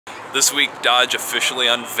This week, Dodge officially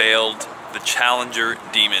unveiled the Challenger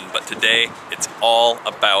Demon, but today it's all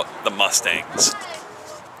about the Mustangs.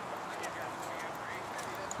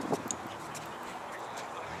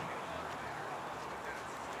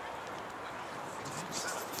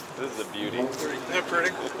 This is a beauty. Isn't it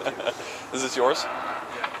pretty? Is this yours?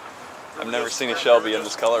 I've never seen a Shelby in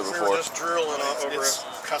this color before. We're just drilling over it.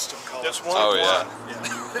 Custom color. Just one. Oh yeah.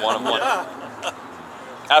 One of one.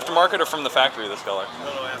 Aftermarket or from the factory? This color?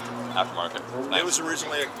 No, aftermarket. Nice. It was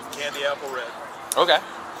originally a candy apple red. Okay.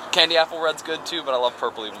 Candy apple red's good too, but I love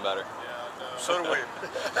purple even better. Yeah, no. So do we.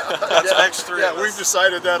 That's X3. Yeah, we've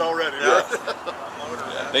decided that already. Yeah. Right?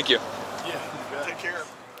 Yeah. Thank you. Yeah. Take care.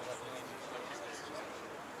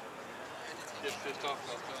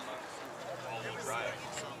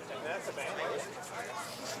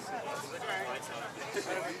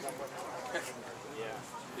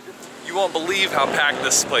 You won't believe how packed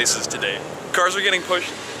this place is today. Cars are getting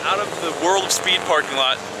pushed out of the World of Speed parking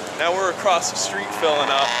lot. Now we're across the street filling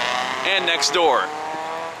up and next door.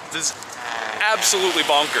 This is absolutely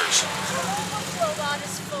bonkers. Overflow lot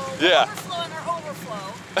is full. Yeah. Overflow and our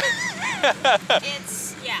overflow.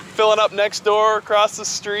 It's, yeah. Filling up next door, across the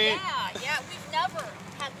street. Yeah, we've never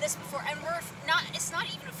had this before, and it's not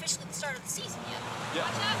even officially the start of the season yet. Yeah.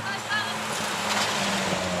 Watch out, guys, coming.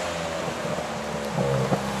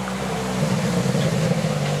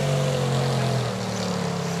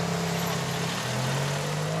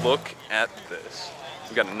 Look at this.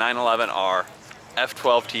 We've got a 911R,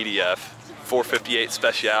 F12 TDF, 458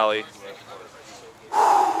 Speciale.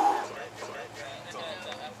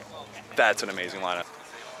 That's an amazing lineup.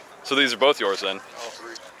 So these are both yours then? All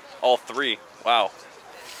three. All three? Wow.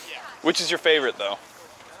 Yeah. Which is your favorite though?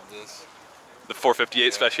 This. The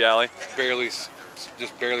 458 Speciale?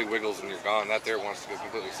 Just barely wiggles and you're gone. That there wants to go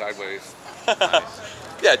completely sideways.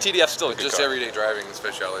 Yeah, TDF's still a good Just car. everyday driving, the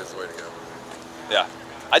Speciale is the way to go. Yeah.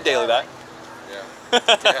 I daily that. Yeah. Yeah.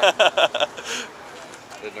 I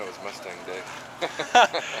didn't know it was Mustang Day.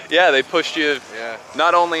 Yeah, they pushed you Yeah.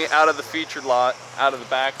 not only out of the featured lot, out of the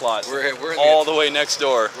back lot, We're in all the way next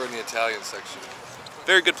door. We're in the Italian section.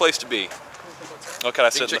 Very good place to be. Oh, can I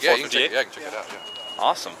sit in the 458? Yeah, you can check it out. Yeah.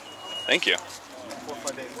 Awesome. Thank you.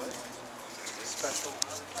 458 what? Special.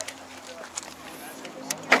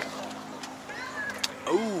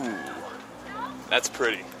 Ooh, that's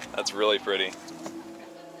pretty. That's really pretty.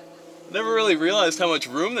 Never really realized how much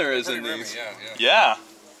room there is in these. Yeah.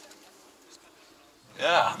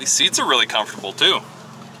 Yeah, these seats are really comfortable too.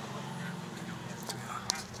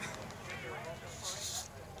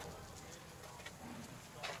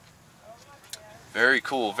 Very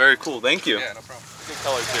cool, very cool. Thank you. Yeah, no problem. Good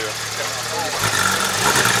color too.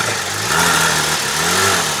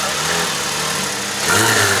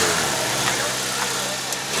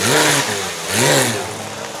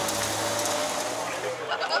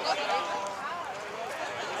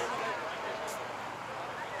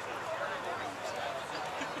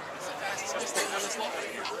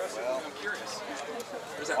 Well, I'm curious.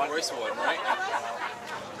 There's that Royce one, right?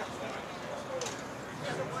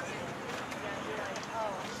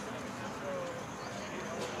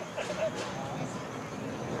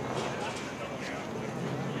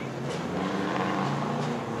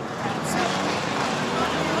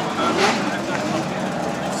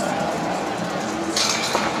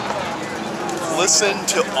 Listen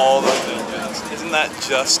to all those engines. Isn't that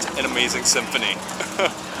just an amazing symphony?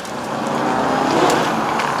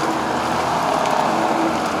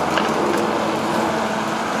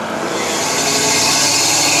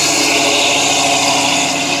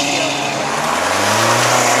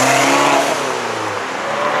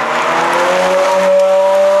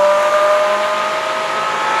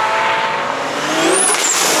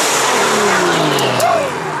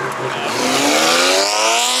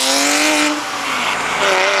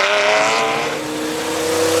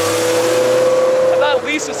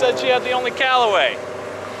 Said she had the only Callaway.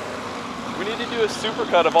 We need to do a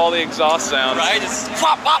supercut of all the exhaust sounds. Right? Just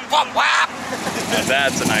whop, whop, whop, whop. Yeah,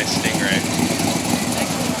 that's a nice Stingray.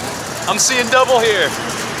 I'm seeing double here.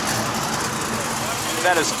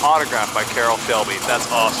 That is autographed by Carol Shelby. That's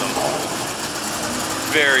awesome.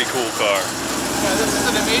 Very cool car. Yeah, this is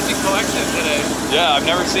an amazing collection today. Yeah, I've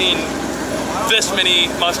never seen this many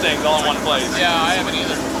Mustangs all in one place. Yeah, I haven't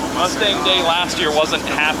either. Mustang Day last year wasn't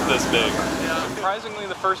half this big. Surprisingly,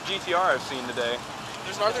 the first GTR I've seen today.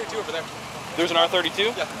 There's an R32 over there. There's an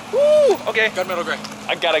R32? Yeah. Woo! Okay. Gunmetal gray.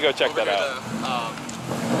 I gotta go check that out.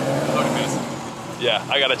 Loading base. Yeah,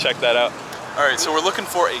 I gotta check that out. All right, so we're looking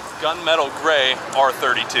for a gunmetal gray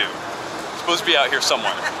R32. It's supposed to be out here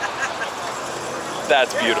somewhere.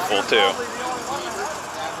 That's beautiful too.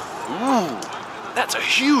 Ooh, That's a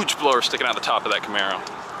huge blower sticking out the top of that Camaro.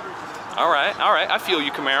 All right, I feel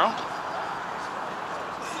you, Camaro.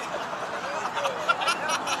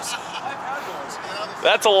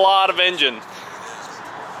 That's a lot of engine.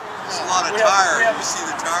 There's a lot of tires. You see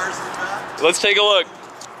the tires in the back? Let's take a look.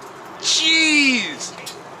 Jeez!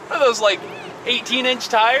 What are those, like 18-inch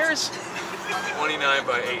tires? 29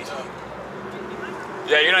 by 8.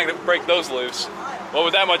 Yeah, you're not gonna break those loose. Well,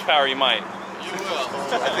 with that much power, you might. You will.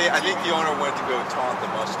 I think the owner went to go taunt the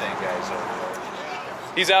Mustang guys over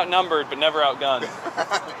there. He's outnumbered, but never outgunned.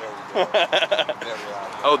 Never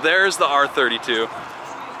out. Oh, there's the R32.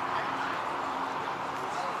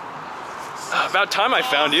 About time I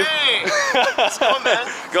found you. Hey! How's it going, man?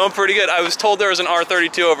 Going pretty good. I was told there was an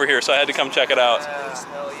R32 over here, so I had to come check it out.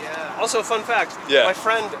 Hell yeah. Also, fun fact. Yeah. My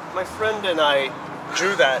friend and I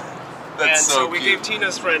drew that. That's and so we cute. gave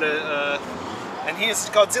Tina's friend and he is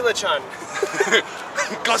Godzilla-chan.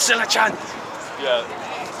 Godzilla-chan! Yeah,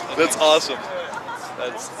 that's awesome.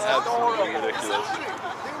 That's absolutely ridiculous.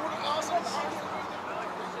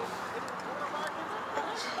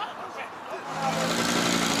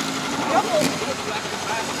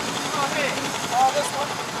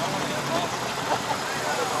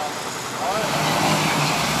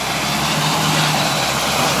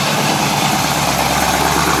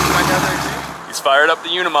 He's fired up the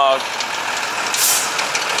Unimog.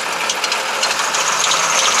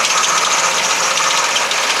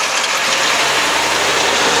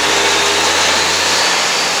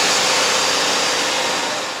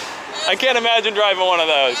 I can't imagine driving one of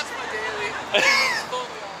those.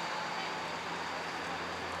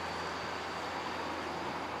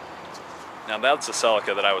 Now that's a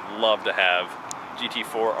Celica that I would love to have.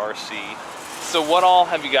 GT4 RC. So what all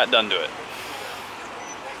have you got done to it?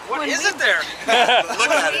 What is it there? Look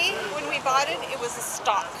at it. When we bought it, it was a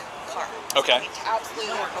stock car. Okay. It's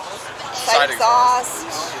absolutely normal. Side exhaust,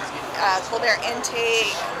 cold air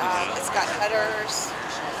intake, it's got headers.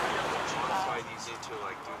 Quite easy to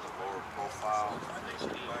like do the lower profile.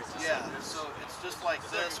 Yeah, so it's just like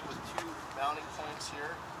this with two mounting points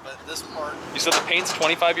here, but this part. You said the paint's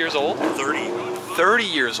 25 years old? 30. 30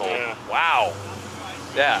 years old. Yeah. Wow.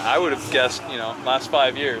 Yeah, I would have guessed, you know, last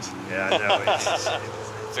 5 years. Yeah, no.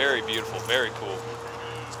 Very beautiful, very cool.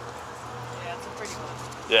 Yeah, it's a pretty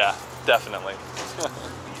one. Yeah, definitely.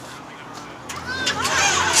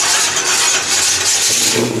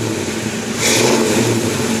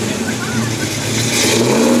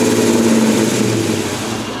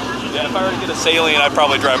 Yeah, if I were to get a Salient, I'd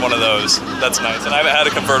probably drive one of those. That's nice. And I haven't had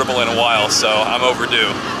a convertible in a while, so I'm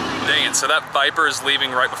overdue. Dang it, so that Viper is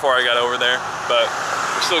leaving right before I got over there, but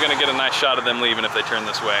we're still gonna get a nice shot of them leaving if they turn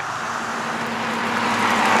this way.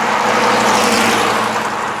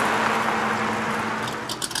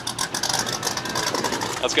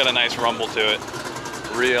 That's got a nice rumble to it.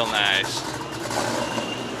 Real nice.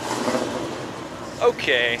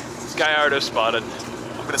 Okay, Gallardo spotted.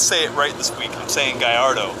 I'm gonna say it right this week. I'm saying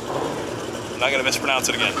Gallardo. I'm not gonna mispronounce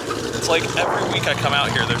it again. It's like every week I come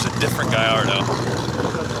out here, there's a different Gallardo.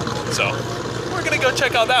 So, we're gonna go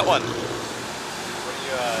check out that one.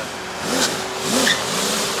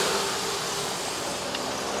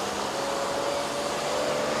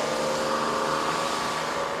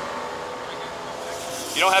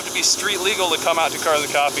 You don't have to be street legal to come out to Cars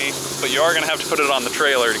and Coffee, but you are gonna have to put it on the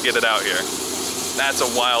trailer to get it out here. That's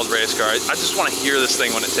a wild race car. I just wanna hear this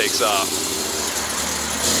thing when it takes off.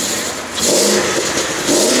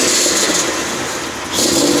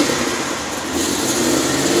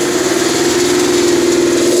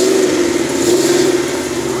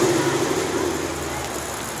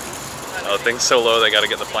 Oh, the thing's so low they gotta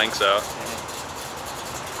get the planks out.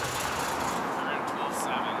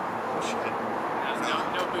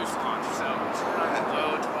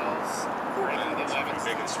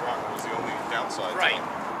 Right,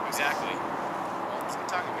 exactly. Let's get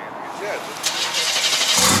talking, man. Yeah.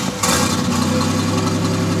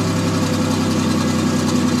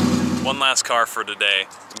 One last car for today.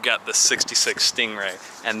 We've got the 66 Stingray,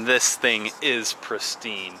 and this thing is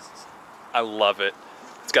pristine. I love it.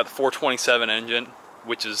 It's got the 427 engine,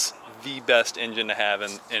 which is the best engine to have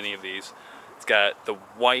in any of these. It's got the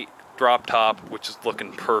white drop top, which is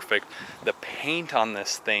looking perfect. The paint on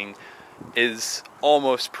this thing is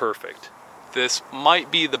almost perfect. This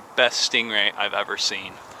might be the best Stingray I've ever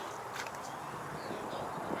seen.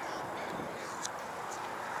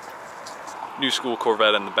 New school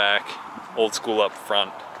Corvette in the back, old school up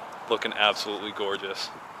front, looking absolutely gorgeous.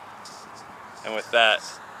 And with that,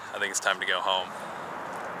 I think it's time to go home.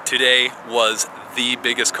 Today was the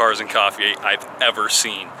biggest Cars and Coffee I've ever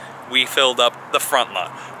seen. We filled up the front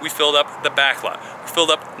lot. We filled up the back lot. We filled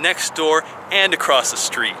up next door and across the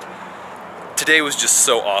street. Today was just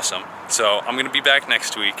so awesome. So I'm gonna be back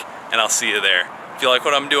next week and I'll see you there. If you like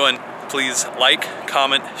what I'm doing, please like,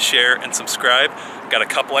 comment, share, and subscribe. Got a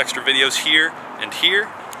couple extra videos here,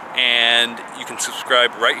 and you can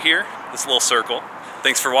subscribe right here, this little circle.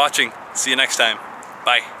 Thanks for watching. See you next time.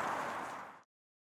 Bye.